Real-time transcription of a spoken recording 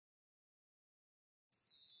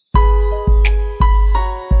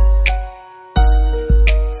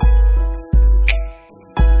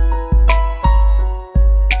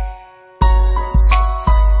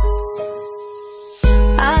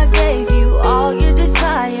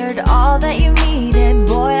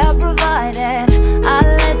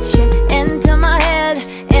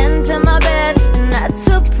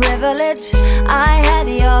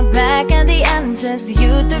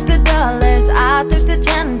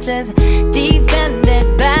chances,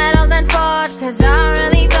 defended, battled and fought, 'cause I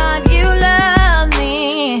really thought you loved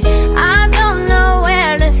me. I don't know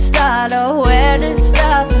where to start or where to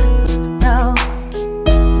stop, no,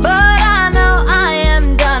 but I know I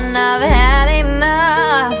am done, I've had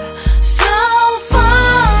enough. So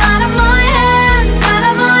fall out of my hands, out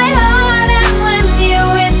of my heart, and when you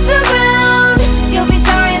hit the ground, you'll be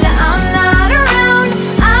sorry that I'm not around.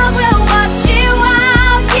 I will watch you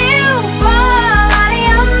out, you fall out of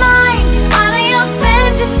your mind, out of your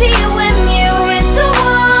fantasy. When you hit the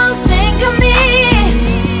wall, think of me.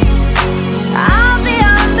 I'll be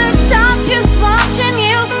on the top just watching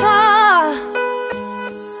you fall.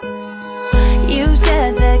 You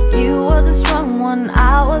said that you were the strong one,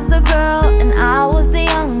 I was the girl and I was the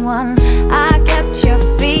young one. I kept your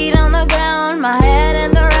feet on the ground, my head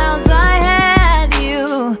in the rounds, I had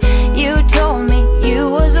you. You told me you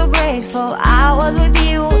were so grateful, I was with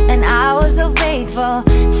you and I was so faithful.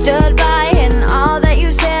 Stood by in all that you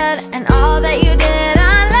said and all that you did.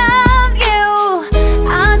 I loved you.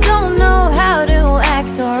 I don't know how to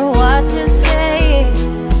act or what to say,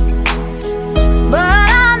 but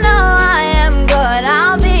I know I am good,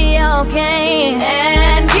 I'll be okay.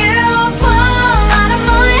 And you fall out of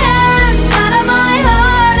my hands, out of my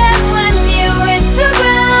heart, and when you hit the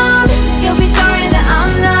ground, you'll be sorry that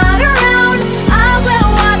I'm not around. I will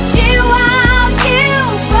watch you out, you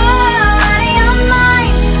fall out of your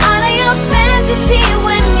mind, out of your fantasy.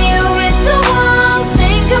 When you hit the wall,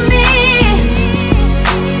 think of me.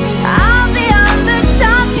 I'll be on the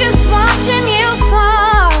top just watching you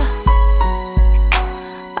fall.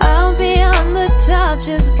 I'll be on the top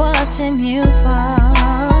just watching you fall.